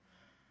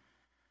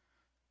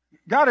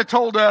God had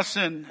told us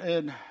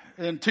in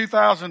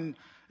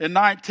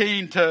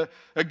 2019 to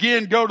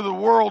again go to the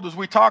world, as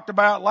we talked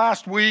about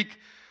last week.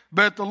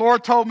 But the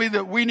Lord told me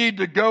that we need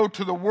to go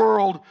to the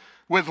world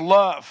with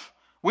love.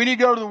 We need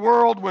to go to the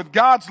world with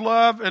God's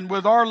love and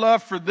with our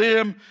love for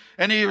them.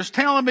 And He was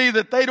telling me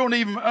that they don't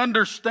even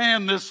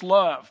understand this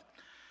love.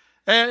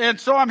 And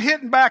so I'm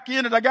hitting back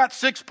in it. I got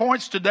 6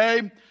 points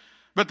today.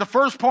 But the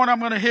first point I'm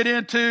going to hit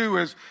into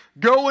is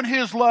go in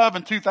His love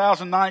in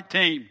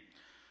 2019.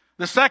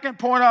 The second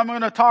point I'm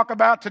going to talk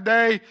about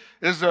today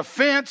is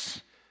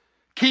offense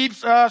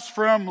keeps us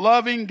from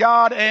loving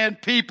God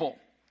and people.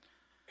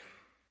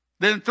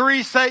 Then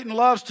 3, Satan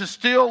loves to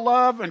steal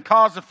love and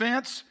cause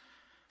offense.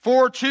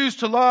 4, choose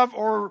to love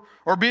or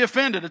be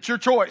offended. It's your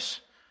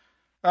choice.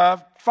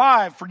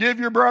 5, forgive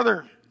your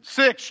brother.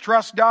 6,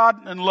 trust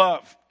God and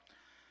love.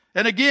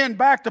 And again,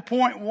 back to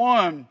point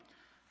 1,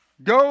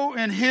 go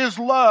in His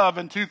love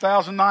in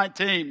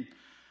 2019.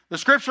 The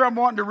scripture I'm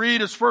wanting to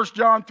read is 1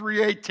 John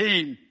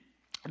 3:18.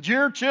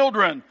 Dear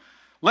children,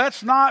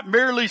 let's not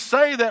merely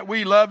say that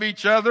we love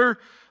each other.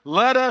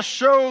 Let us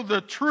show the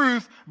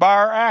truth by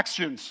our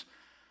actions.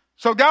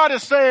 So God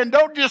is saying,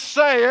 don't just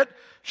say it.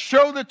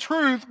 Show the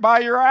truth by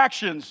your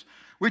actions.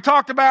 We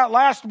talked about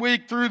last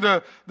week through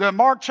the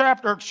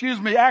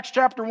Acts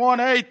chapter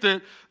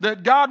 1:8,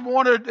 that God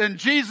wanted, and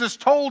Jesus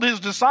told His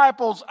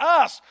disciples,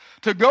 us,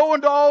 to go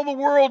into all the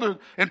world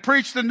and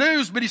preach the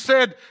news. But He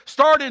said,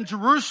 start in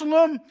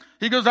Jerusalem.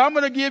 He goes, I'm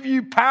going to give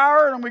you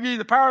power, and I'm going to give you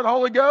the power of the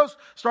Holy Ghost.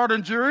 Start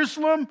in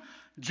Jerusalem,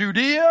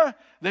 Judea,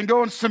 then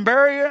go in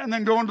Samaria, and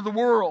then go into the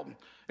world.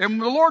 And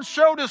the Lord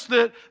showed us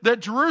that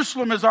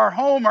Jerusalem is our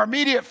home, our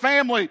immediate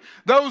family,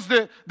 those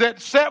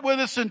that sat with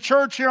us in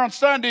church here on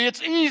Sunday.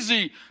 It's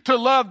easy to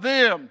love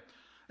them.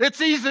 It's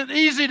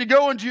easy to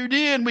go in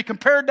Judea, and we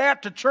compared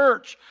that to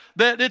church,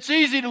 that it's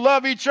easy to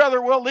love each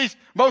other, well, at least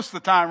most of the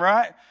time,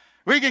 right?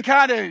 We can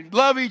kind of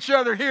love each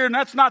other here, and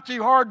that's not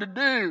too hard to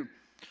do.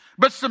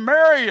 But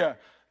Samaria,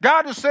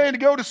 God was saying to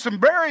go to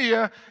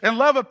Samaria and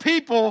love a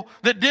people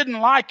that didn't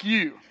like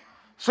you.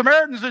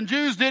 Samaritans and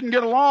Jews didn't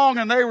get along,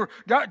 and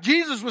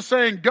Jesus was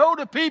saying, go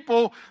to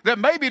people that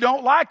maybe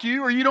don't like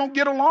you or you don't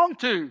get along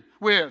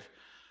with.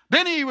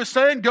 Then He was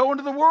saying, go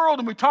into the world,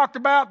 and we talked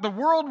about the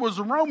world was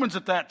the Romans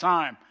at that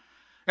time.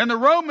 And the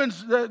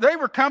Romans, they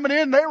were coming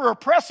in, they were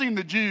oppressing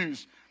the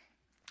Jews.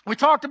 We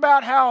talked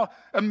about how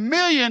 1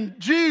 million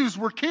Jews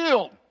were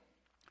killed.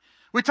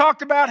 We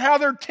talked about how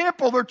their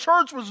temple, their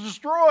church was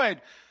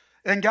destroyed.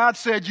 And God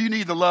said, you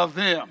need to love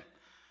them.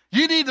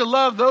 You need to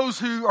love those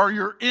who are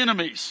your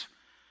enemies.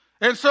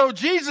 And so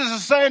Jesus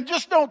is saying,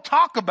 just don't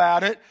talk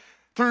about it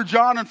through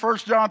John and 1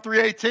 John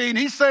 3:18.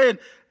 He's saying,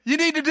 you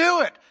need to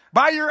do it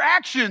by your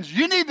actions.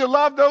 You need to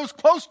love those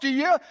close to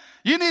you.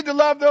 You need to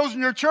love those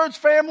in your church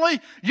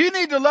family. You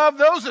need to love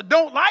those that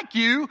don't like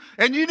you,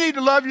 and you need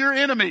to love your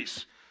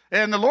enemies.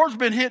 And the Lord's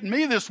been hitting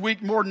me this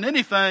week more than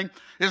anything,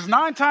 is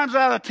 9 times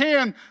out of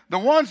 10, the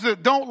ones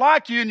that don't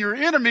like you and your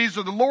enemies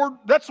are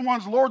that's the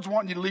ones the Lord's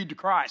wanting you to lead to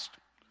Christ.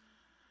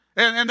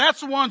 And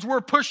that's the ones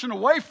we're pushing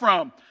away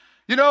from.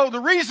 You know, the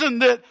reason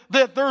that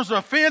there's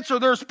offense or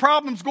there's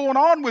problems going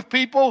on with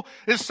people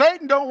is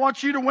Satan don't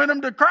want you to win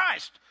them to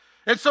Christ.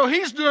 And so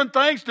he's doing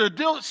things to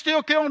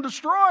steal, kill, and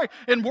destroy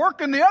and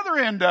working the other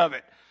end of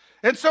it.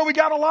 And so we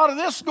got a lot of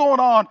this going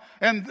on.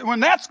 And when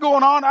that's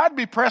going on, I'd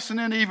be pressing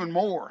in even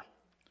more.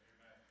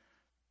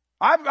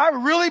 I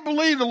really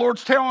believe the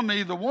Lord's telling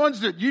me the ones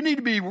that you need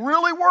to be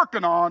really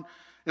working on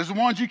is the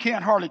ones you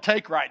can't hardly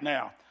take right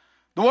now.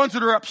 The ones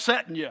that are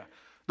upsetting you.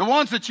 The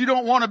ones that you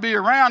don't want to be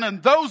around,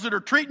 and those that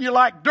are treating you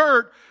like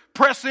dirt,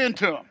 press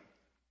into them.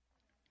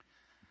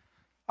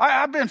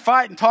 I've been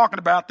fighting talking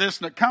about this,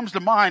 and it comes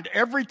to mind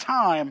every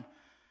time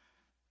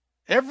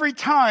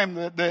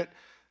that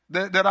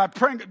I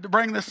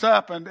bring this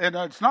up, and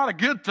it's not a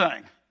good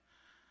thing.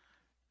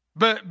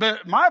 But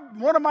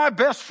one of my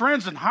best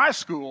friends in high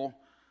school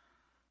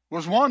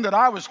was one that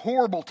I was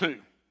horrible to.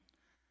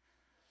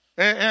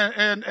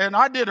 And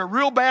I did a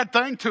real bad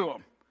thing to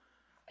him.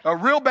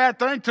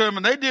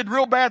 And they did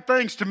real bad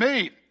things to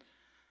me.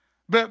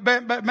 But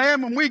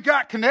man, when we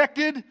got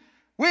connected,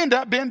 we ended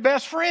up being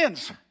best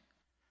friends.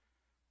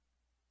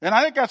 And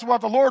I think that's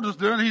what the Lord was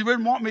doing. He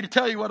didn't want me to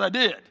tell you what I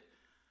did.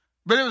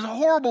 But it was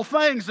horrible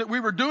things that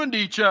we were doing to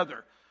each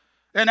other.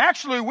 And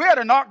actually, we had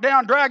a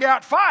knockdown,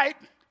 drag-out fight.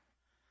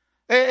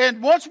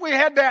 And once we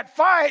had that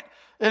fight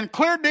and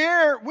cleared the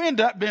air, we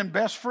ended up being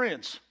best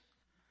friends.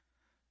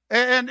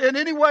 And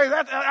anyway,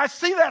 I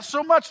see that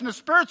so much in the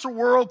spiritual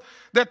world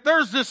that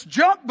there's this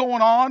junk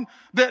going on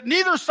that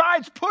neither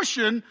side's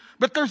pushing,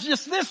 but there's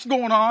just this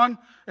going on,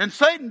 and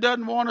Satan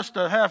doesn't want us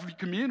to have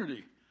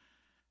community.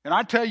 And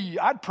I tell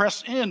you, I'd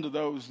press into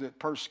those that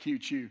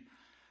persecute you.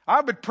 I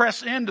would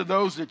press into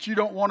those that you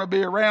don't want to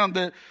be around,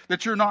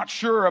 that you're not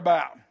sure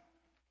about.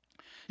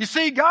 You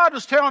see, God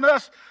is telling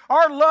us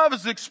our love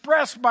is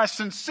expressed by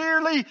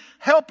sincerely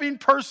helping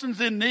persons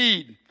in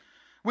need.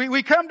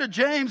 We come to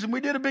James, and we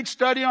did a big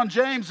study on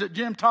James that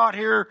Jim taught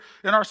here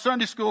in our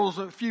Sunday schools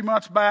a few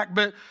months back.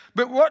 But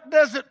what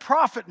does it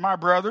profit, my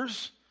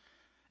brothers,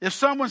 If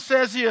someone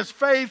says he has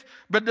faith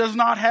but does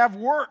not have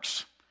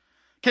works,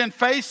 can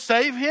faith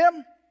save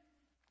him?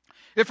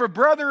 If a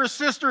brother or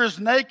sister is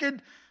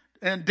naked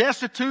and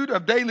destitute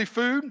of daily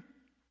food,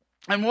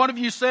 and one of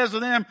you says to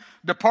them,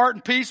 depart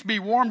in peace, be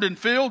warmed and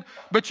filled,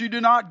 but you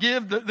do not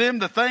give them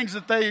the things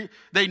that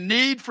they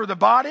need for the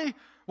body,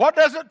 what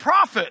does it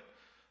profit?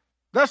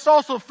 That's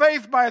also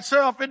faith by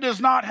itself. It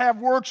does not have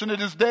works and it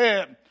is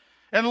dead.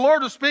 And the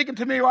Lord was speaking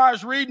to me while I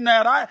was reading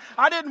that.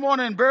 I didn't want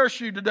to embarrass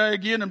you today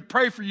again and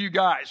pray for you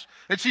guys.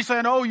 And she's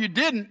saying, oh, you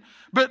didn't.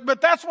 But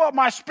that's what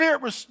my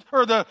spirit was,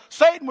 or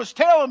Satan was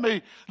telling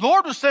me. The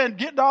Lord was saying,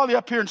 get Dolly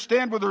up here and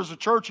stand with her as a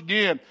church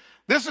again.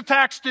 This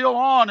attack's still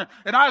on.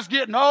 And I was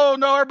getting, oh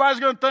no, everybody's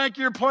going to think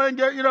you're playing,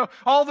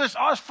 all this.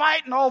 I was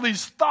fighting all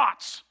these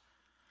thoughts.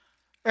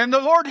 And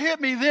the Lord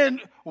hit me then.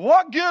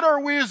 What good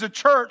are we as a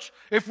church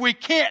if we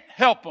can't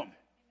help them?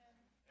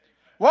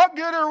 What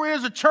good are we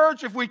as a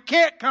church if we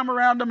can't come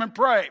around them and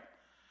pray?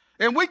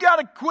 And we got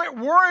to quit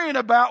worrying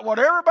about what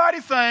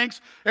everybody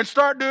thinks and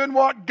start doing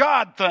what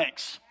God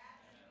thinks.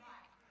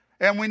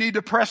 And we need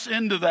to press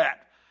into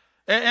that.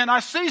 And I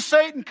see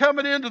Satan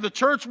coming into the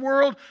church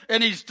world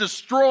and he's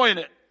destroying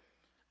it.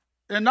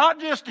 And not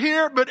just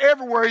here, but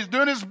everywhere. He's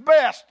doing his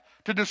best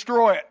to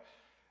destroy it.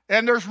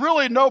 And there's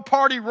really no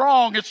party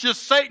wrong. It's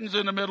just Satan's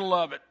in the middle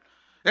of it.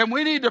 And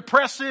we need to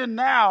press in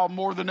now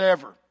more than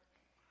ever.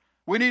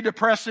 We need to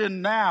press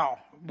in now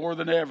more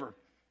than ever.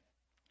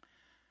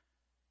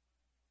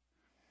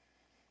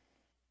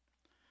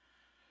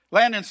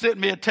 Landon sent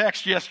me a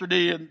text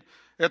yesterday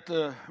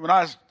when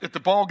I was at the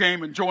ball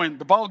game, enjoying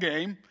the ball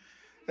game,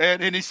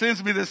 and he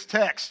sends me this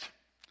text.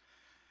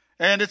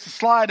 And it's a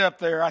slide up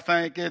there, I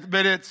think.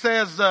 But it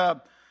says,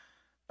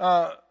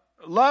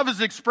 love is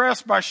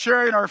expressed by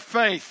sharing our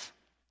faith.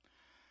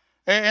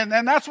 And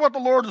that's what the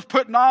Lord was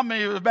putting on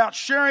me, about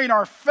sharing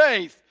our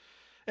faith.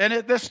 And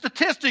the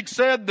statistics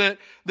said that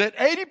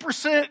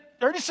 80%,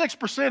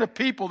 36% of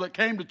people that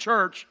came to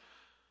church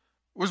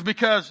was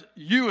because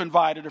you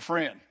invited a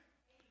friend.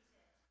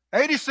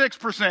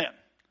 86%.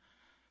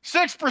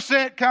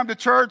 6% come to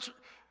church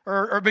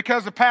or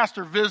because the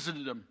pastor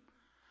visited them.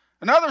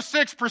 Another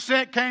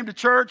 6% came to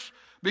church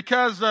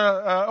because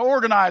an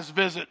organized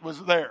visit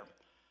was there.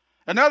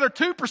 Another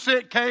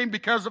 2% came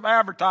because of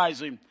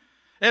advertising.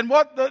 And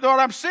what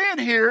I'm seeing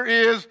here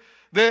is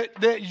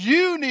that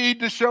you need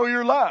to show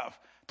your love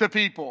to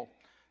people.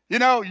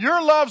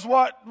 Your love's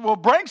what will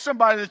bring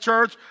somebody to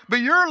church,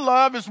 but your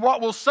love is what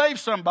will save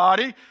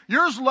somebody.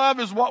 Your love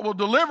is what will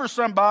deliver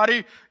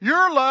somebody.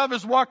 Your love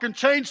is what can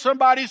change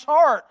somebody's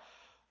heart.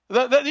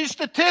 These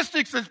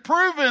statistics has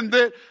proven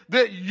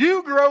that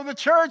you grow the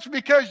church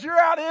because you're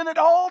out in it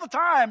all the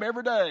time,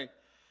 every day.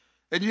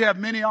 And you have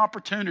many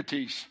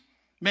opportunities.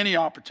 Many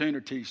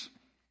opportunities.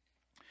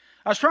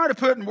 I was trying to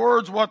put in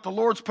words what the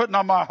Lord's putting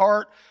on my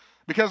heart,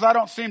 because I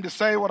don't seem to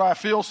say what I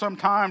feel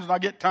sometimes and I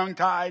get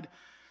tongue-tied.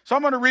 So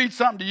I'm going to read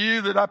something to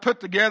you that I put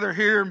together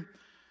here.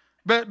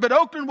 But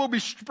Oakton will be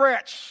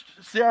stretched.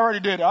 See, I already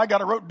did it. I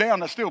got it wrote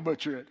down. I still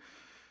butcher it.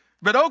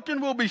 But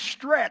Oakton will be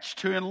stretched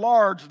to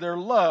enlarge their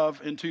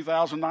love in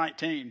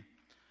 2019.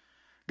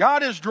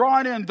 God is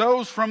drawing in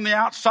those from the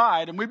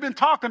outside, and we've been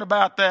talking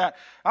about that.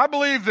 I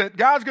believe that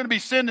God's going to be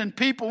sending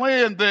people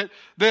in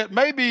that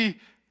maybe,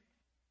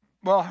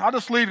 well, I'll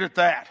just leave it at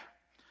that.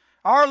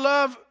 Our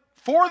love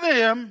for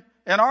them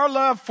and our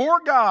love for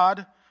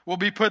God will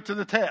be put to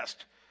the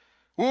test.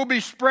 We'll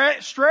be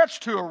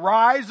stretched to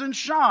arise and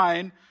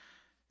shine,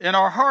 and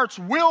our hearts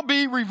will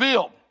be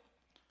revealed,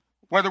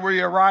 whether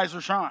we arise or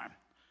shine,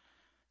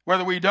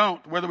 whether we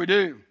don't, whether we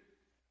do.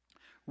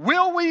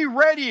 Will we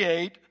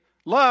radiate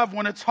love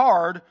when it's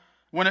hard,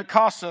 when it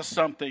costs us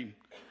something?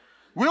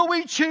 Will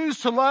we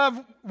choose to love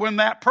when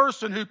that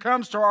person who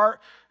comes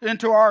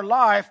into our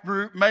life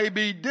group may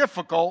be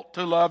difficult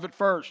to love at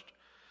first?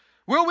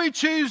 Will we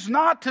choose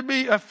not to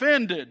be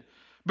offended,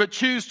 but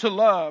choose to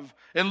love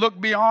and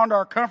look beyond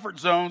our comfort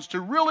zones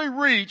to really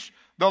reach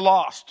the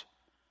lost?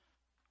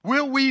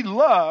 Will we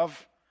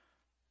love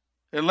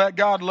and let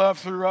God love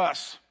through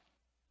us?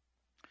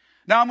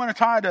 Now I'm going to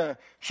try to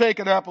shake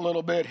it up a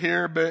little bit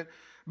here, but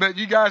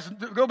you guys,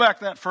 go back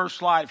to that first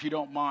slide if you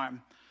don't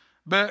mind.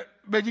 But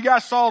you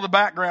guys saw the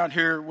background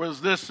here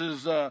this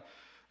is a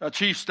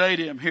Chief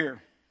Stadium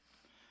here.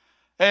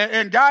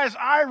 And guys,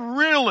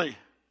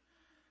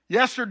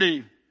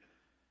 yesterday,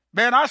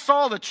 man, I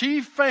saw the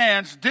Chief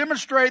fans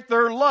demonstrate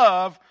their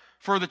love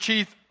for the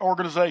Chief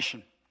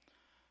organization.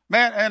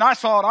 Man, and I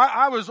saw it.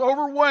 I was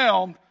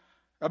overwhelmed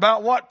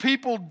about what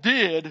people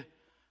did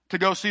to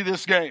go see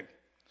this game.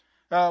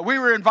 We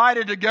were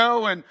invited to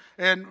go, and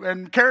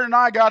Karen and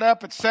I got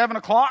up at 7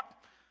 o'clock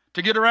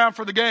to get around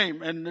for the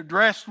game and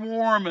dressed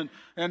warm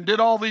and did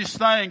all these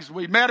things.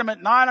 We met them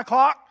at 9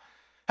 o'clock.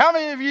 How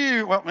many of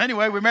you, well,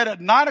 anyway, we met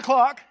at 9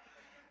 o'clock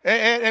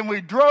and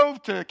we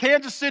drove to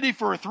Kansas City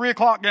for a 3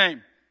 o'clock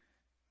game.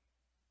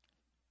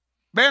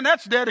 Man,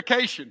 that's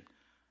dedication.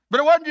 But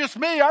it wasn't just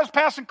me. I was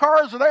passing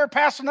cars, and they were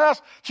passing us.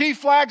 Chief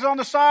flags on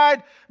the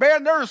side.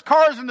 Man, there was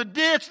cars in the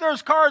ditch. There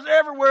was cars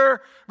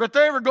everywhere. But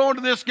they were going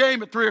to this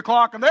game at 3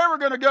 o'clock, and they were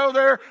going to go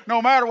there no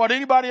matter what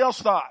anybody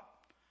else thought.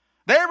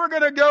 They were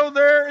going to go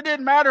there. It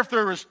didn't matter if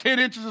there was 10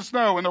 inches of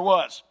snow, and there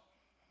was.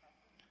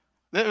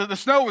 The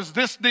snow was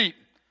this deep.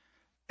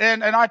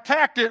 And I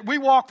tacked it. We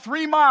walked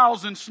 3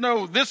 miles in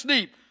snow this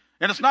deep.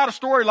 And it's not a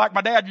story like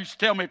my dad used to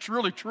tell me. It's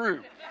really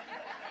true.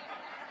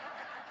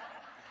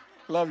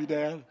 Love you,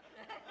 Dad.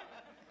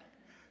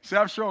 See,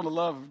 I'm showing the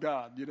love of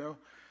God, you know.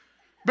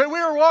 But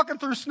we were walking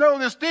through snow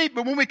this deep,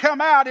 but when we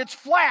come out, it's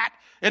flat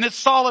and it's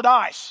solid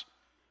ice.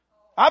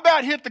 I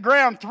about hit the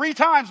ground 3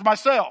 times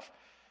myself.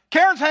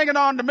 Karen's hanging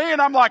on to me,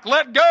 and I'm like,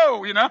 let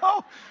go, you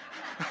know.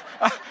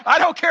 I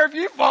don't care if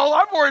you fall.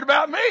 I'm worried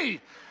about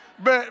me.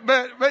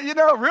 But you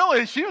know,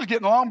 really, she was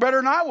getting along better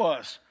than I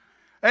was.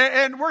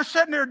 And we're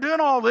sitting there doing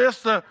all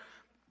this.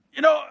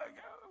 You know,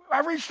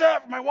 I reached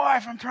out to my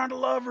wife. I'm trying to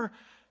love her.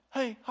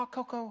 Hey, hot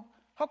cocoa.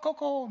 Hot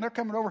cocoa, and they're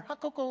coming over. Hot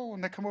cocoa,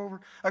 and they come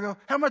over. I go,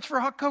 how much for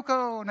hot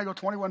cocoa? And they go,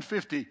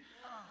 $21.50.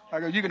 I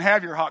go, you can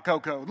have your hot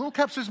cocoa. Little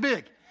cups this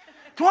big.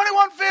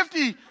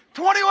 $21.50.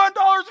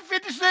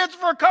 $21.50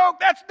 for a Coke.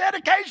 That's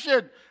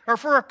dedication. Or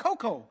for a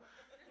cocoa.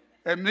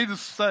 And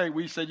needless to say,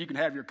 we said you can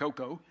have your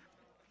cocoa.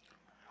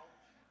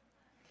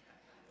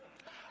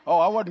 Oh,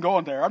 I wasn't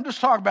going there. I'm just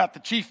talking about the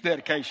chief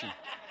dedication.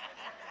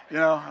 You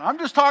know, I'm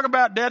just talking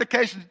about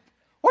dedication.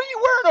 What are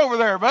you wearing over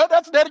there, bud?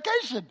 That's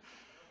dedication.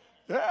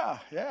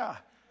 Yeah.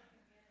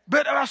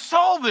 But I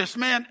saw this,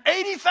 man.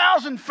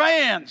 80,000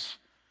 fans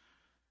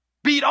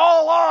beat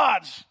all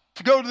odds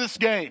to go to this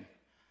game.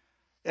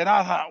 And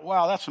I thought,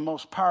 wow, that's the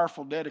most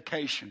powerful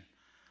dedication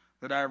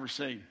that I ever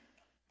seen.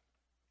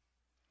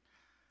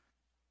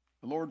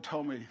 The Lord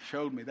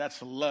showed me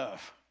that's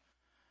love.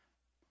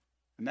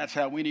 And that's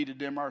how we need to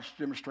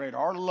demonstrate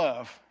our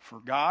love for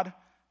God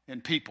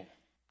and people.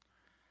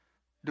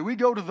 Do we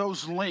go to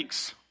those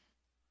lengths?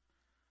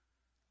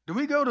 Do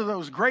we go to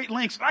those great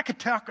lengths? I could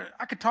talk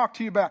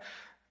to you about.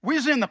 We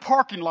was in the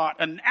parking lot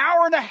an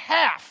hour and a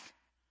half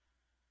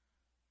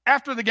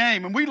after the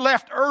game, and we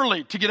left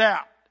early to get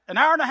out. An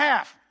hour and a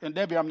half. And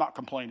Debbie, I'm not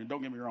complaining,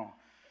 don't get me wrong.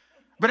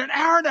 But an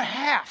hour and a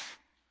half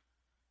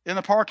in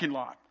the parking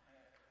lot.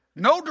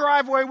 No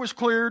driveway was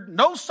cleared.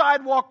 No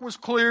sidewalk was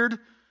cleared.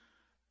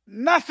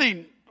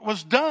 Nothing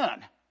was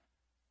done.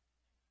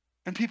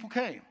 And people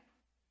came.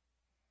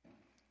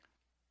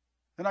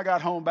 Then I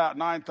got home about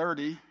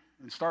 9:30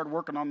 and started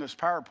working on this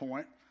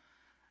PowerPoint.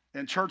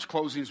 And church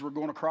closings were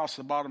going across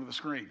the bottom of the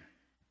screen.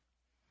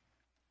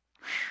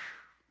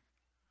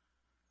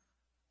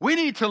 We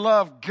need to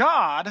love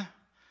God,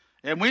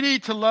 and we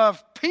need to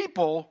love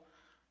people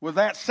with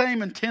that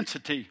same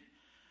intensity,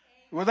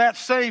 with that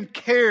same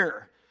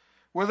care,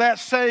 with that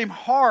same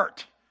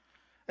heart.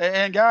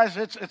 And guys,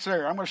 it's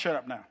there. I'm going to shut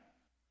up now.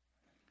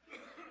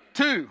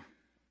 2,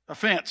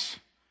 offense.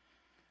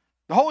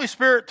 The Holy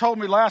Spirit told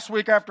me last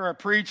week after I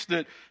preached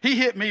that He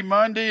hit me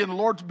Monday, and the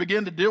Lord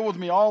began to deal with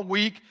me all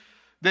week,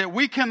 that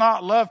we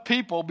cannot love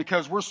people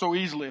because we're so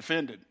easily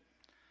offended.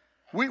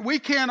 We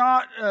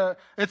cannot,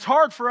 it's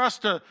hard for us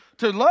to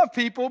love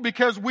people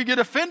because we get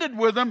offended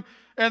with them,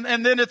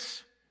 and then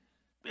it's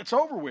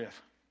over with.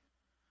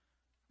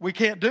 We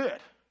can't do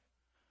it.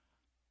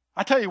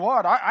 I tell you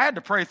what, I had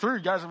to pray through.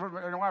 You guys, you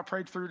know why I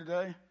prayed through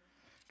today?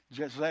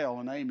 Giselle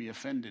and Amy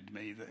offended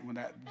me.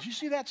 Did you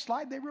see that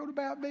slide they wrote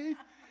about me?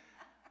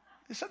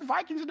 They said the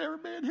Vikings had never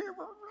been here.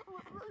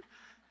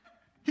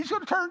 He's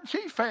going to turn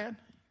Chief fan.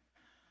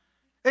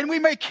 And we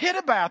make kid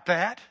about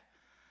that.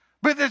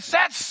 But it's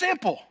that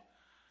simple.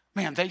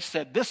 Man, they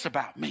said this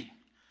about me.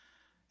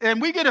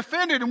 And we get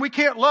offended and we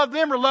can't love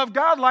them or love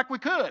God like we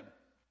could.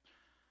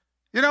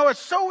 You know, it's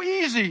so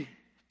easy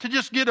to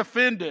just get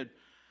offended.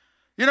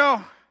 You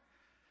know,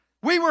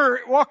 we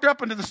walked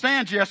up into the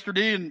stands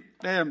yesterday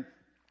and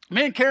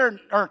me and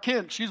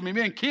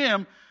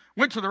Kim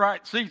went to the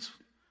right seats.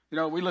 You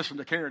know, we listened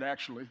to Karen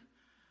actually.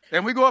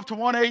 And we go up to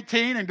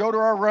 118 and go to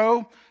our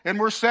row, and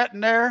we're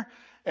sitting there,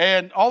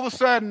 and all of a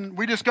sudden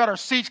we just got our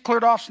seats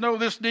cleared off, snow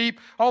this deep,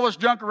 all this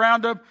junk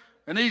around them,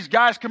 and these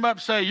guys come up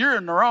and say, "You're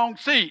in the wrong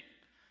seat."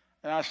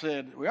 And I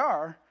said, "We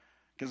are,"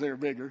 because they were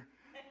bigger.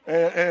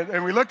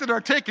 And we looked at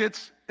our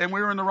tickets, and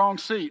we were in the wrong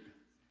seat.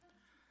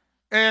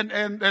 And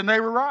they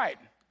were right.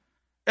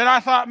 And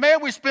I thought,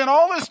 man, we spent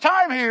all this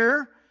time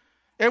here,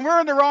 and we're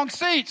in the wrong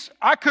seats.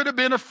 I could have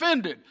been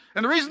offended.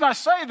 And the reason I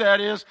say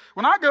that is,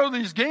 when I go to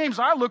these games,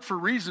 I look for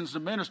reasons to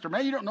minister.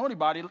 Man, you don't know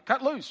anybody,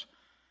 cut loose.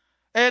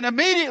 And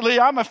immediately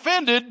I'm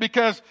offended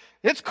because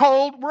it's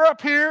cold. We're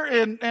up here,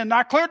 and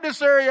I cleared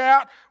this area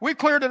out. We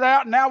cleared it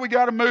out, and now we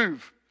got to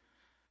move.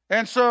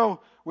 And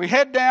so we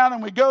head down,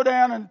 and we go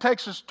down, and it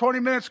takes us 20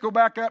 minutes to go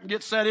back up and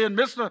get set in.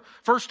 Missed the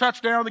first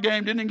touchdown of the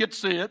game, didn't even get to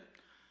see it.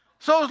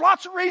 So there's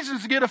lots of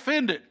reasons to get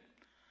offended.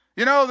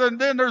 You know,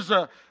 then there's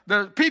the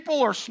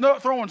people are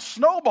throwing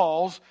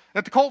snowballs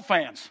at the Colt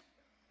fans.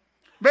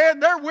 Man,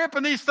 they're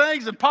whipping these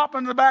things and popping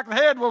in the back of the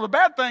head. Well, the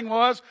bad thing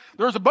was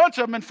there was a bunch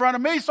of them in front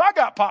of me, so I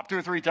got popped 2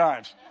 or 3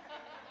 times.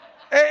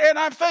 And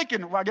I'm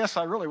thinking, well, I guess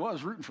I really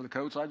was rooting for the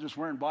Colts. I was just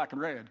wearing black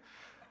and red.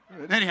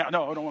 Anyhow,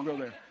 no, I don't want to go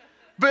there.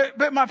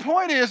 But my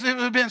point is, it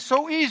would have been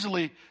so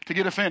easily to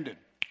get offended.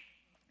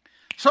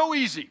 So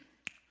easy.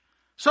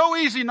 So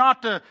easy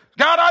not to,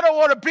 God, I don't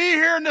want to be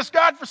here in this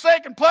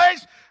godforsaken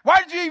place.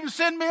 Why did you even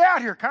send me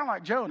out here? Kind of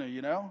like Jonah,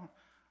 you know.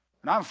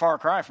 And I'm a far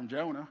cry from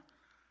Jonah.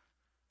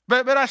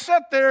 But I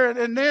sat there,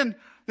 and then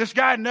this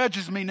guy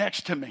nudges me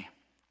next to me.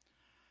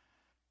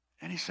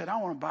 And he said, I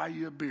want to buy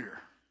you a beer.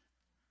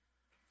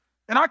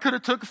 And I could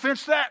have took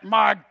offense to that.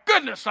 My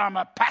goodness, I'm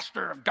a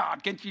pastor of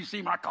God. Can't you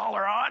see my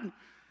collar on?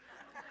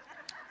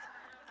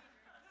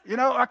 You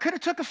know, I could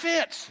have took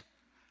offense.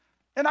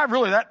 And I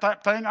really, that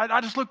type thing,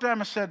 I just looked at him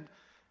and said,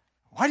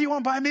 why do you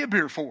want to buy me a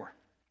beer for?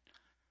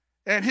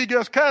 And he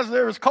goes, because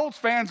there was Colts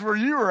fans where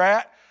you were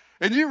at,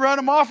 and you run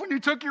them off when you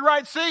took your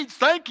right seats.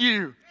 Thank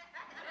you.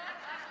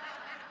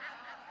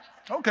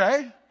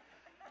 Okay.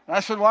 I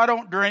said, well, I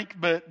don't drink,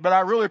 but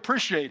I really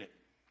appreciate it.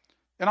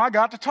 And I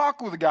got to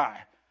talk with the guy.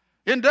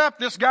 End up,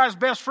 this guy's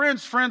best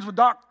friend's friends with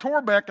Dr.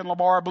 Torbeck in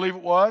Lamar, I believe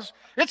it was.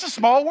 It's a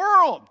small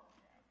world.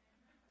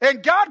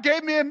 And God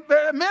gave me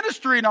a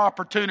ministry an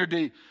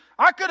opportunity.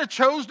 I could have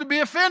chose to be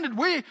offended.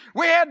 We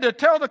had to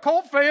tell the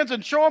Colt fans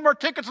and show them our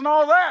tickets and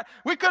all that.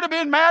 We could have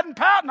been mad and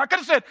pouting. I could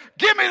have said,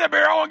 give me the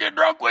beer, I want to get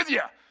drunk with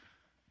you.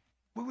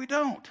 But we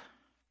don't.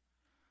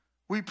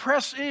 We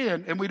press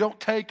in and we don't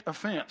take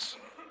offense.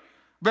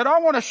 But I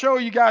want to show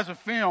you guys a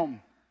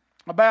film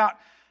about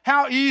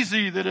how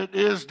easy that it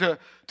is to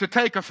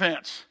take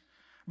offense.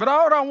 But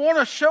what I want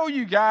to show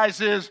you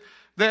guys is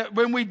that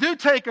when we do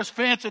take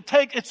offense, it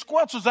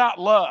squelches out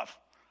love.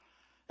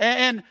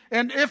 And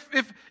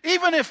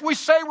even if we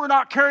say we're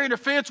not carrying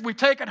offense, we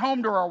take it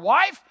home to our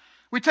wife,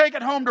 we take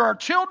it home to our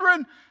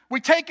children, we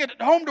take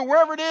it home to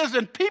wherever it is,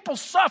 and people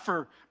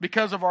suffer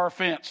because of our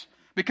offense.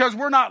 Because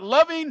we're not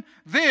loving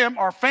them,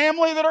 our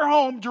family that are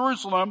home,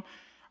 Jerusalem,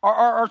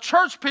 our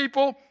church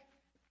people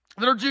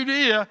that are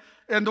Judea,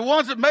 and the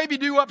ones that maybe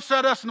do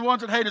upset us and the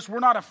ones that hate us, we're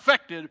not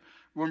affected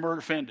when we're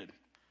offended.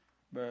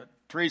 But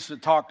Teresa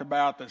talked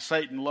about that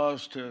Satan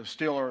loves to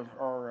steal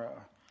our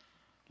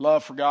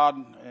love for God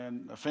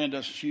and offend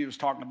us. She was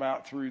talking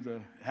about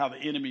through how the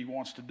enemy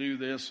wants to do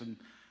this, and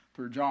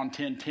through John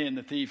 10:10,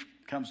 the thief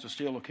comes to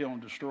steal, kill,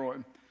 and destroy.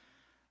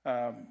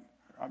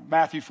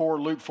 Matthew 4,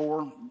 Luke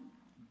 4,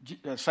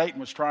 Satan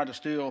was trying to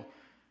steal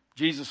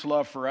Jesus'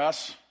 love for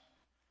us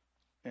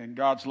and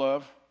God's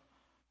love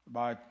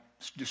by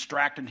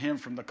distracting him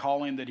from the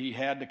calling that he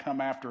had to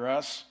come after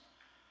us.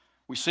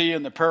 We see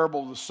in the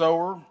parable of the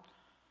sower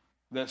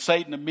that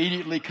Satan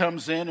immediately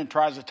comes in and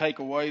tries to take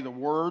away the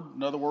word.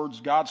 In other words,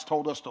 God's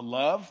told us to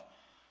love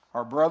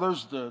our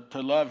brothers,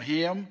 to love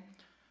him.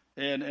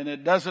 And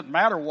it doesn't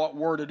matter what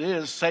word it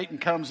is, Satan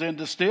comes in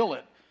to steal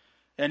it.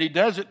 And he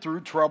does it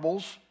through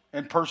troubles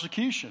and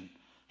persecution.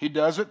 He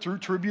does it through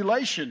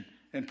tribulation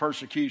and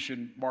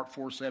persecution, Mark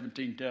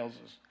 4:17 tells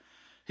us.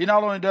 He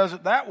not only does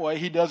it that way,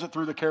 he does it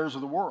through the cares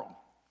of the world.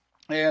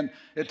 And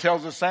it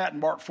tells us that in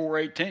Mark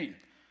 4:18.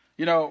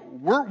 You know,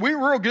 we're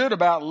real good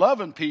about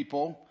loving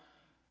people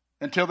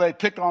until they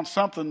pick on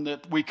something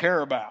that we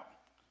care about.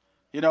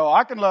 You know,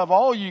 I can love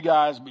all you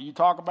guys, but you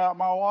talk about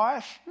my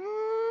wife?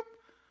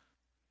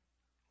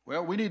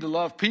 Well, we need to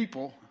love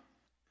people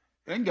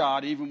and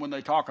God even when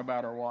they talk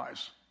about our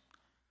wives.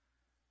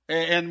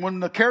 And when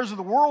the cares of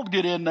the world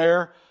get in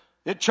there,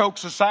 it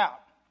chokes us out.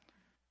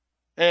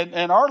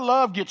 And our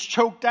love gets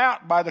choked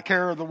out by the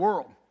care of the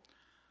world.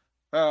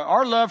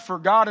 Our love for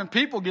God and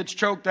people gets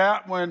choked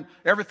out when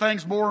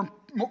everything's more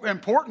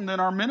important than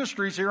our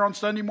ministries here on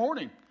Sunday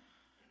morning,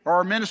 or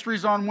our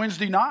ministries on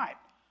Wednesday night,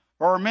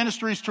 or our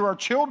ministries to our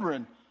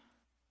children,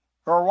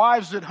 or our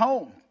wives at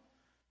home.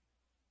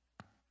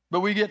 But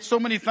we get so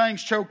many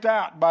things choked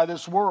out by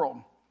this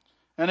world.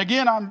 And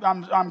again,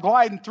 I'm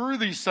gliding through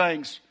these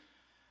things.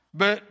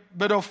 But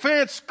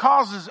offense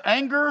causes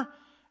anger.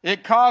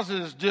 It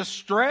causes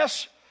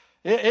distress.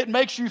 It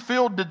makes you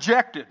feel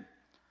dejected.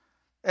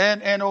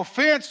 And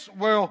offense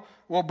will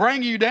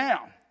bring you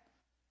down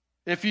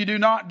if you do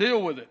not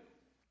deal with it.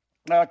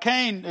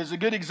 Cain is a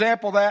good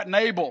example of that, and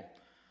Abel.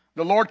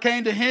 The Lord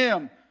came to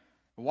him.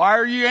 Why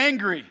are you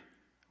angry?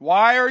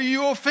 Why are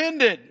you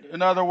offended?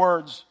 In other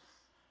words,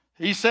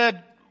 he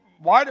said,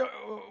 why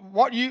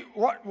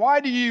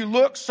do you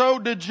look so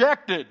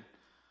dejected?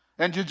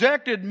 And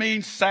dejected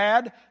means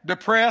sad,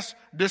 depressed,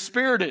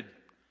 dispirited.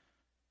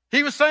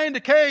 He was saying to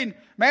Cain,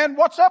 man,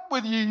 what's up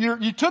with you?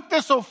 You took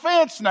this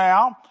offense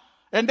now,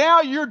 and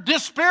now you're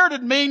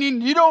dispirited,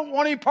 meaning you don't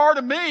want any part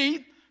of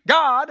me,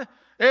 God,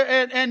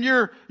 and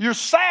you're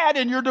sad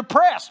and you're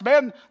depressed.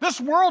 Man, this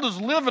world is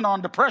living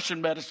on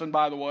depression medicine,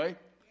 by the way.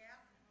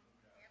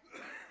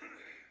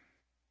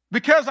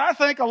 Because I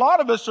think a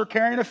lot of us are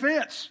carrying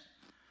offense.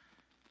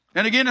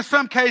 And again, in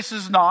some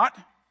cases not.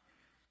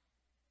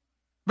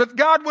 But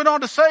God went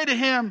on to say to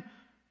him,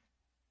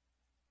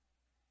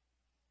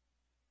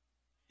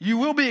 you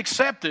will be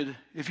accepted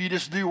if you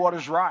just do what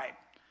is right.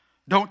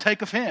 Don't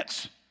take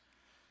offense.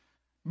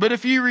 But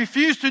if you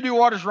refuse to do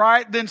what is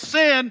right, then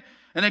sin,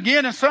 and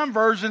again in some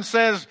versions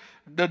says,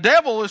 The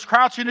devil is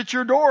crouching at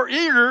your door,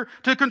 eager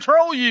to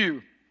control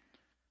you.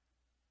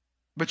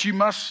 But you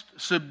must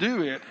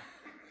subdue it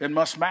and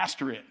must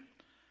master it.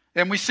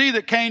 And we see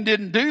that Cain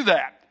didn't do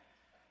that.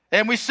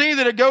 And we see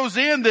that it goes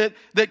in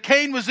that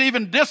Cain was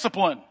even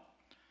disciplined.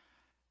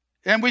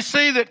 And we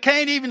see that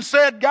Cain even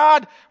said,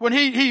 God, when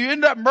he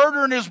ended up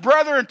murdering his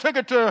brother and took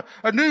it to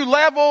a new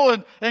level,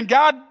 and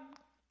God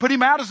put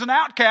him out as an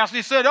outcast.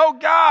 He said, oh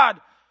God,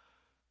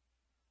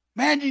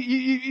 man,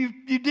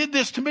 you did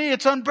this to me.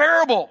 It's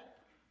unbearable.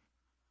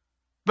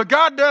 But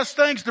God does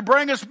things to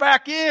bring us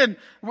back in.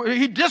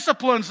 He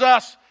disciplines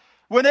us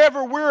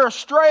whenever we're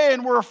astray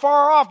and we're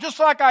far off. Just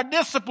like I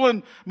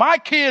discipline my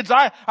kids,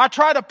 I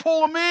try to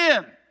pull them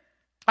in.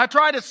 I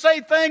try to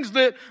say things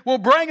that will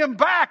bring them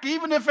back,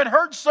 even if it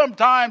hurts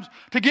sometimes,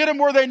 to get them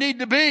where they need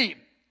to be.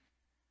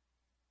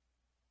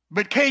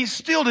 But Cain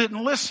still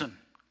didn't listen.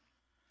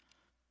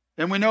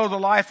 And we know the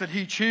life that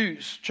he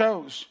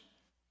chose.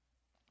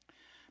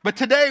 But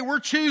today we're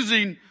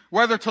choosing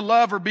whether to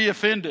love or be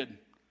offended.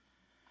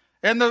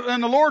 And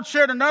the Lord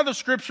shared another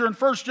scripture in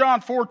 1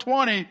 John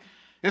 4:20.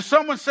 If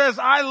someone says,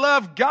 I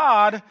love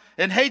God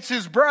and hates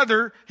his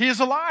brother, he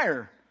is a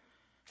liar.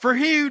 For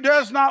he who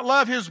does not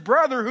love his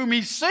brother whom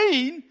he's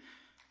seen,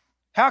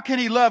 how can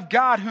he love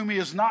God whom he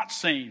has not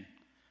seen?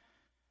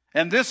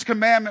 And this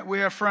commandment we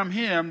have from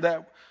him,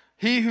 that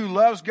he who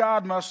loves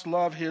God must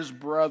love his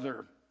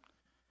brother.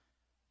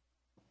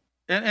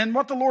 And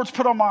what the Lord's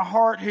put on my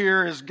heart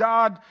here is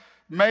God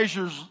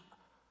measures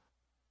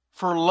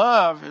for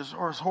love is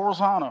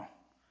horizontal.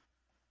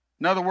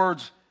 In other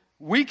words,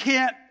 we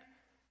can't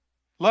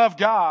love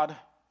God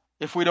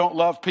if we don't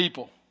love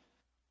people.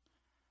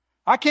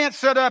 I can't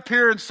sit up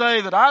here and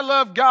say that I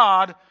love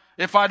God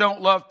if I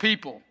don't love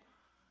people.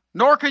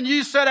 Nor can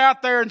you sit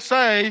out there and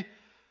say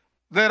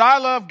that I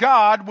love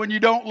God when you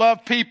don't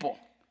love people.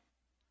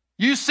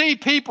 You see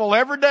people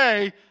every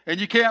day and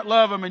you can't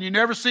love them, and you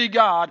never see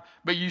God,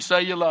 but you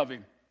say you love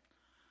him.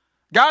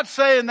 God's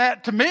saying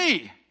that to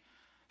me.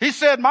 He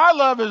said my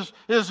love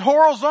is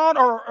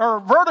horizontal or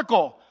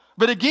vertical.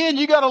 But again,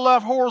 you got to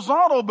love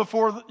horizontal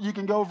before you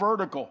can go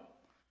vertical.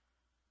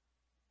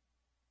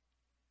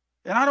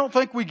 And I don't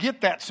think we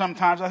get that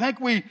sometimes. I think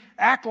we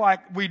act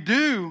like we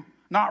do,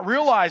 not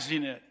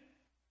realizing it.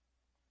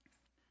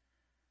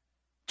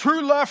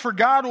 True love for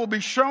God will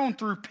be shown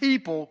through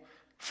people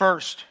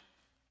first.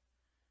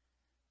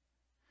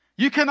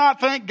 You cannot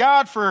thank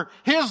God for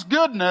his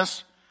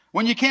goodness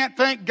when you can't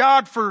thank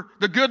God for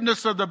the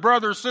goodness of the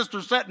brother or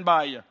sister sitting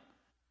by you.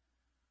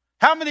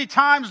 How many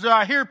times do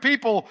I hear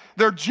people,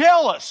 they're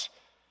jealous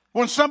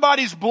when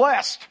somebody's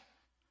blessed?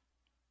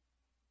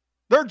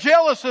 They're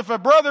jealous if a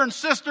brother and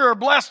sister are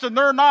blessed and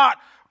they're not.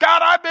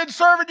 God, I've been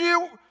serving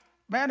you.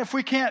 Man, if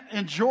we can't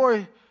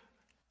enjoy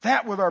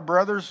that with our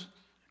brothers,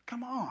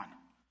 come on.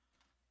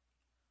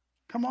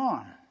 Come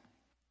on.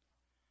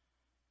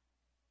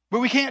 But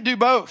we can't do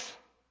both.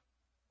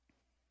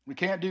 We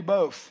can't do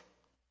both.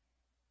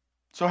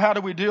 So how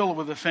do we deal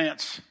with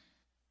offense?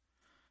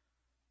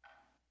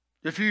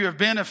 If you have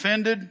been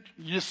offended,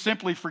 you just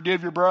simply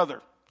forgive your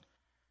brother.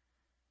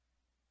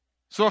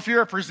 So if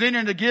you're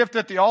presenting a gift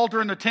at the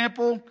altar in the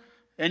temple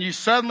and you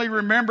suddenly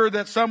remember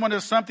that someone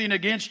has something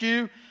against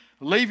you,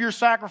 leave your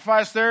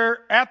sacrifice there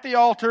at the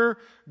altar,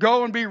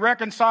 go and be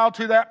reconciled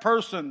to that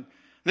person.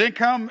 Then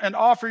come and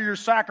offer your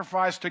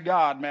sacrifice to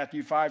God,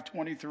 Matthew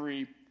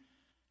 5:23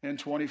 and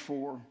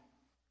 24.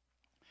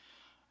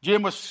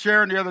 Jim was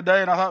sharing the other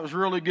day, and I thought it was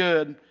really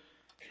good.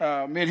 Me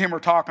and him were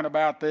talking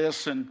about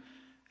this, and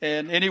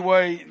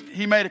anyway,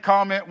 he made a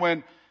comment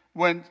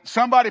when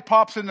somebody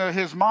pops into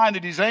his mind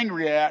that he's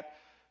angry at,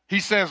 he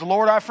says,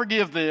 Lord, I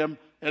forgive them,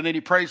 and then he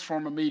prays for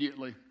them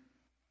immediately.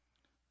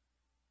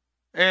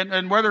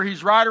 And whether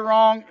he's right or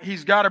wrong,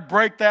 he's got to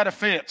break that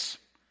offense.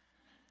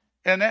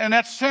 And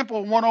that's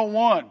simple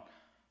 101.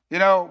 You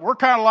know, we're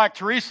kind of like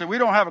Teresa. We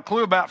don't have a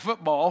clue about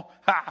football.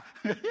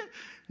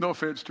 No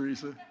offense,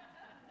 Teresa.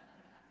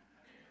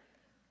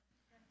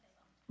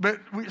 But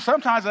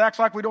sometimes it acts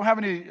like we don't have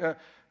any,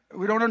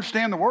 we don't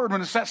understand the word when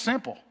it's that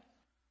simple.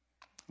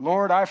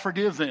 Lord, I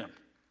forgive them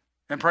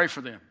and pray for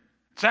them.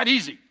 It's that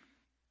easy.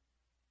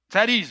 It's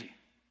that easy.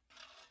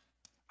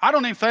 I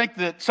don't even think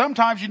that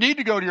sometimes you need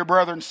to go to your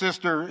brother and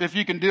sister if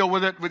you can deal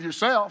with it with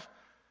yourself.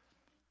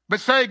 But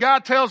say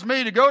God tells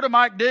me to go to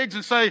Mike Diggs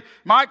and say,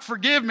 Mike,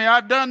 forgive me,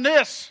 I've done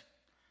this.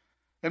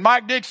 And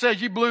Mike Diggs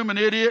says, you blooming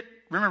idiot.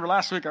 Remember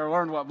last week I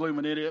learned what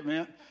blooming idiot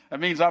meant? That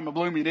means I'm a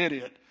blooming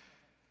idiot.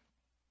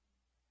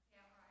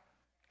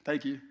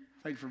 Thank you.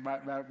 Thank you for my.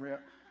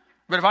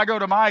 But if I go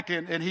to Mike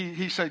and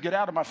he said, get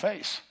out of my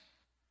face.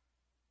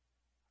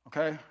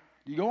 Okay?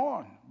 You go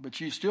on. But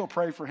you still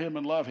pray for him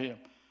and love him.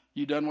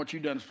 You've done what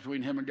you've done. It's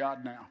between him and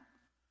God now.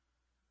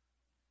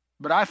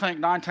 But I think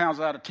 9 times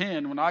out of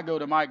 10, when I go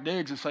to Mike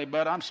Diggs and say,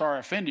 Bud, I'm sorry I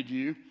offended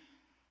you,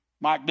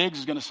 Mike Diggs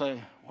is going to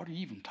say, what are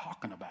you even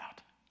talking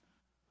about?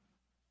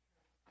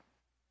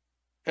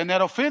 And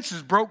that offense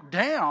is broke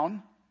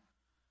down,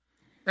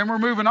 and we're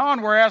moving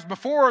on, whereas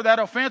before that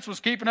offense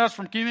was keeping us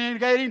from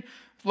communicating,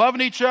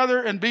 loving each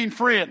other, and being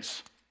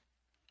friends.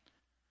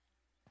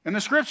 And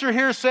the scripture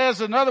here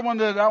says, another one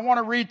that I want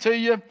to read to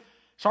you.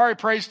 Sorry,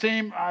 praise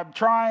team, I'm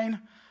trying,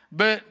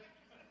 but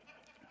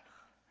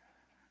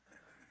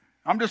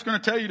I'm just going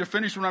to tell you to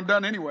finish when I'm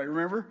done anyway,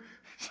 remember?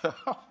 So,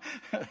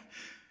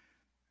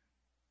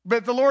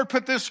 but the Lord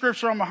put this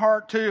scripture on my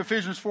heart too,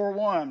 Ephesians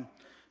 4:1.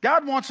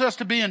 God wants us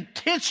to be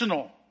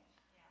intentional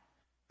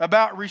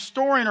about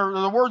restoring, or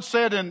the word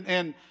said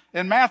in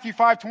Matthew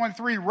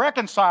 5:23,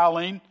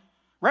 reconciling.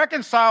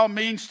 Reconcile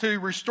means to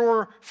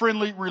restore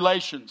friendly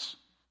relations.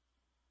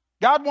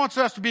 God wants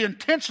us to be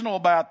intentional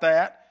about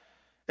that.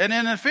 And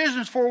in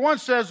Ephesians 4:1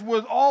 says,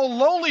 with all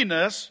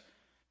lowliness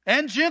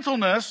and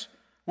gentleness,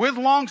 with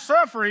long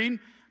suffering,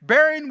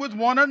 bearing with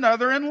one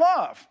another in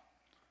love.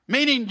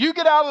 Meaning you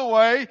get out of the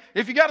way.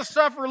 If you got to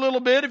suffer a little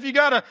bit, if you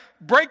got to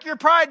break your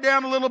pride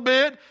down a little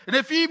bit, and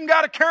if you even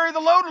got to carry the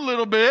load a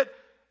little bit,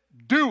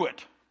 do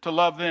it to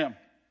love them.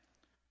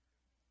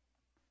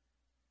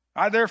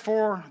 I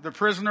therefore, the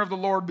prisoner of the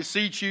Lord,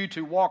 beseech you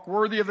to walk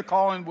worthy of the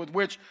calling with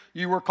which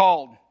you were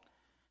called.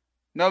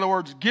 In other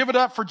words, give it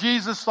up for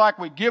Jesus like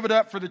we give it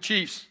up for the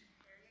Chiefs.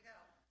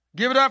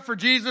 Give it up for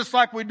Jesus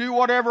like we do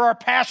whatever our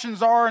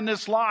passions are in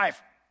this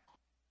life.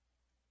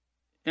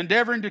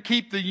 Endeavoring to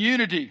keep the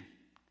unity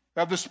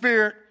of the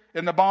Spirit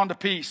in the bond of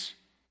peace.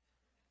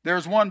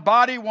 There's one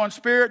body, one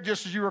Spirit,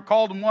 just as you were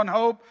called in one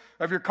hope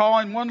of your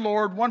calling, one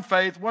Lord, one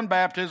faith, one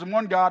baptism,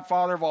 one God,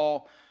 Father of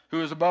all,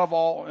 who is above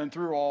all and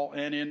through all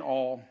and in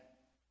all.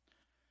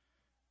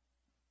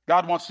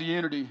 God wants the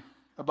unity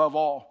above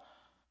all.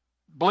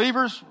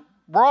 Believers,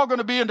 we're all going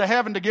to be into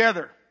heaven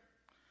together.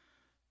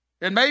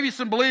 And maybe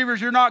some believers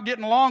you're not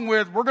getting along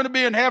with, we're going to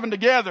be in heaven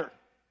together.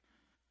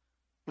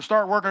 We'll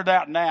start working it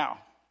out now.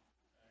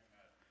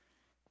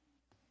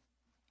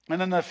 And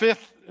then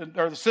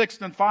the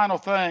sixth and final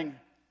thing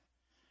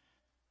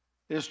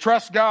is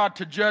trust God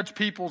to judge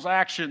people's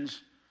actions.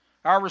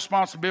 Our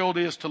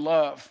responsibility is to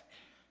love.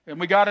 And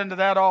we got into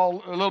that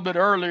all a little bit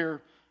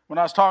earlier when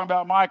I was talking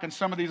about Mike and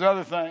some of these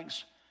other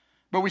things.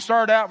 But we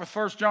started out with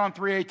 1 John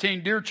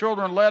 3:18. Dear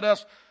children, let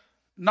us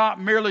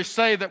not merely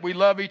say that we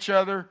love each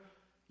other.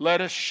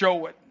 Let us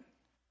show it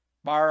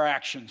by our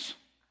actions.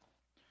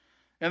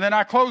 And then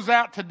I close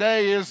out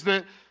today is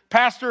that,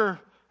 Pastor,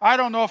 I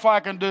don't know if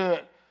I can do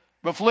it.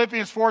 But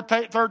Philippians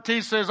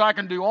 4:13 says, I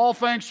can do all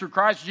things through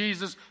Christ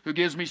Jesus who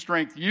gives me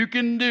strength. You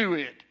can do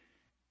it.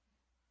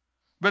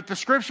 But the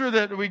scripture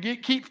that we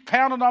keep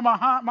pounding on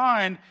my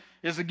mind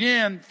is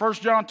again 1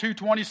 John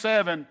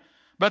 2:27.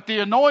 But the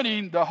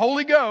anointing, the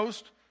Holy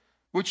Ghost,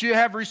 which you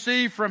have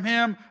received from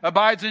him,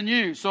 abides in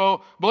you.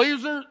 So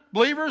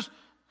believers,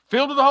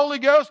 filled with the Holy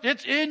Ghost,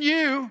 it's in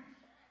you.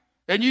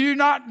 And you do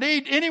not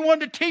need anyone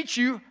to teach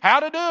you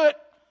how to do it.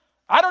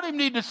 I don't even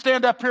need to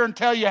stand up here and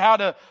tell you how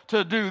to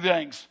do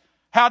things.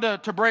 How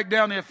to break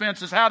down the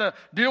offenses, how to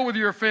deal with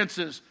your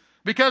offenses.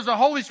 Because the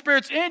Holy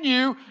Spirit's in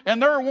you,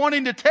 and they're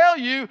wanting to tell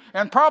you,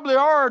 and probably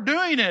are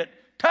doing it,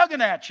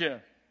 tugging at you.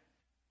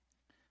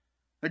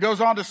 It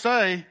goes on to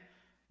say,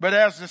 but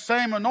as the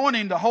same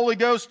anointing, the Holy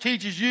Ghost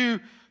teaches you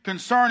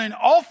concerning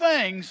all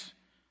things,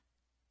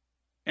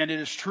 and it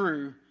is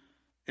true,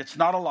 it's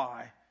not a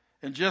lie.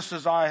 And just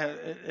as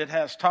it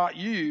has taught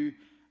you,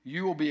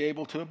 you will be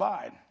able to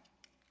abide.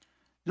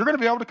 You're going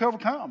to be able to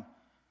overcome.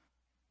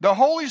 The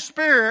Holy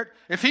Spirit,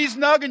 if He's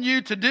nugging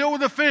you to deal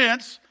with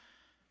offense,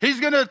 He's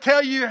going to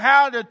tell you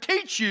how to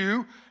teach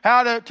you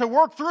how to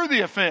work through the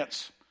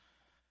offense.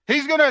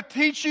 He's going to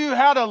teach you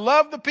how to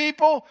love the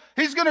people.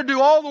 He's going to do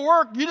all the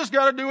work. You just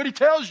got to do what He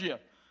tells you.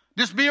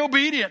 Just be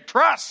obedient.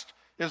 Trust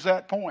is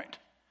that point.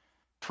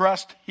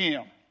 Trust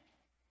Him.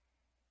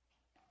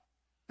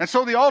 And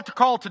so the altar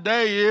call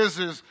today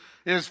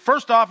is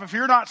first off, if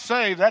you're not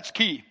saved, that's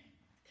key.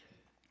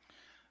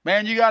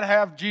 Man, you got to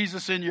have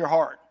Jesus in your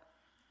heart.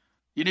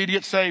 You need to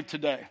get saved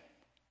today.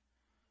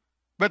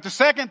 But the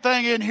second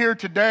thing in here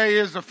today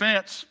is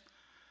offense.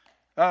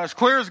 As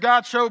clear as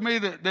God showed me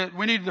that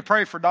we needed to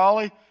pray for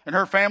Dolly and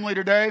her family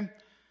today,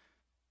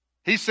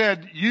 He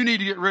said, you need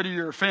to get rid of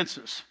your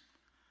offenses.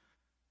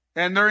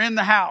 And they're in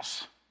the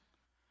house.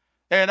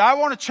 And I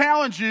want to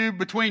challenge you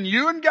between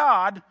you and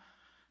God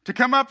to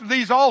come up to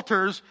these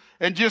altars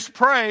and just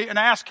pray and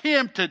ask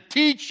Him to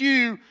teach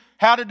you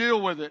how to deal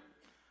with it,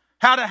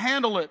 how to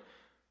handle it,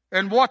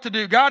 and what to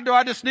do. God, do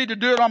I just need to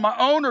do it on my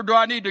own, or do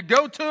I need to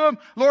go to Him?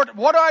 Lord,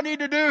 what do I need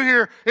to do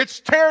here? It's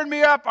tearing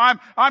me up.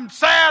 I'm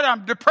sad.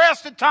 I'm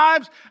depressed at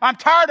times. I'm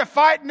tired of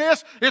fighting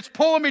this. It's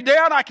pulling me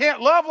down. I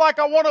can't love like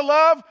I want to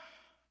love.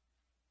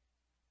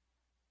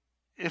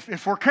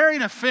 If we're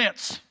carrying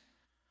offense,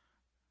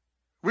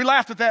 we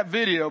laughed at that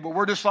video, but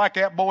we're just like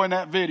that boy in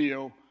that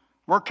video.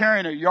 We're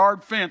carrying a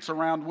yard fence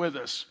around with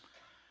us.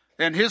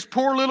 And his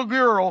poor little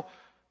girl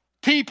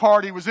tea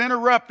party was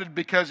interrupted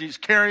because he's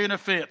carrying a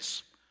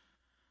fence.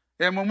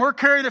 And when we're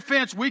carrying a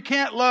fence, we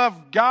can't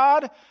love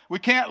God. We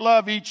can't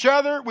love each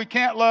other. We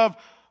can't love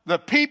the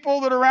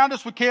people that are around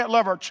us. We can't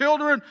love our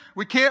children.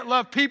 We can't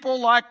love people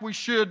like we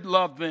should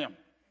love them.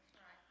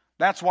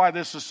 That's why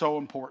this is so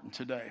important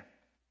today.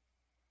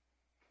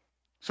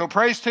 So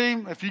praise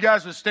team, if you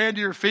guys would stand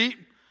to your feet.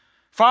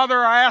 Father,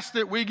 I ask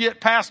that we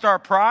get past our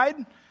pride.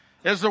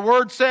 As the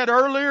word said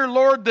earlier,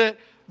 Lord,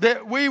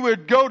 that we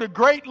would go to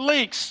great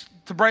lengths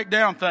to break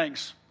down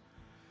things.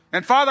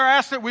 And Father, I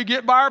ask that we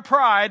get by our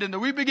pride and that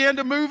we begin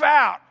to move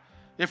out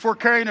if we're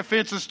carrying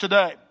offenses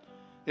today.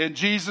 In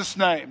Jesus'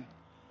 name.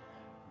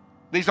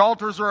 These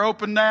altars are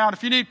open now. And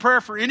if you need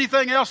prayer for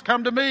anything else,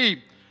 come to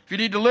me. If you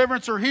need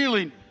deliverance or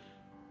healing,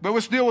 but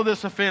let's deal with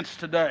this offense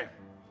today.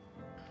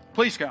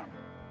 Please come.